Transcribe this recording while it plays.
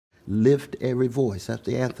lift every voice. That's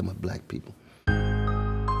the anthem of black people.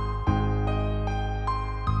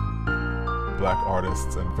 Black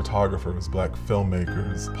artists and photographers, black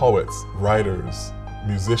filmmakers, poets, writers,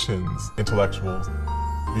 musicians, intellectuals.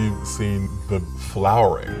 We've seen the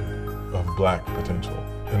flowering of black potential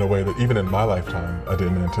in a way that even in my lifetime I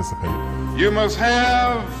didn't anticipate. You must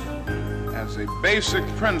have as a basic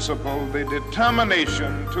principle the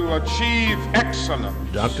determination to achieve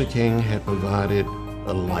excellence. Dr. King had provided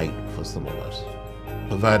a light for some of us,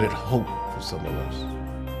 provided hope for some of us.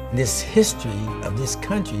 This history of this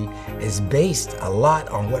country is based a lot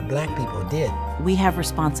on what black people did. We have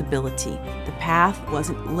responsibility. The path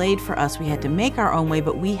wasn't laid for us. We had to make our own way,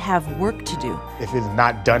 but we have work to do. If it's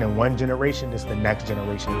not done in one generation, it's the next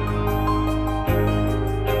generation.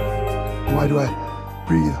 Why do I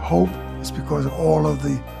breathe hope? It's because of all of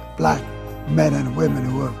the black men and women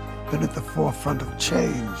who have been at the forefront of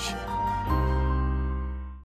change.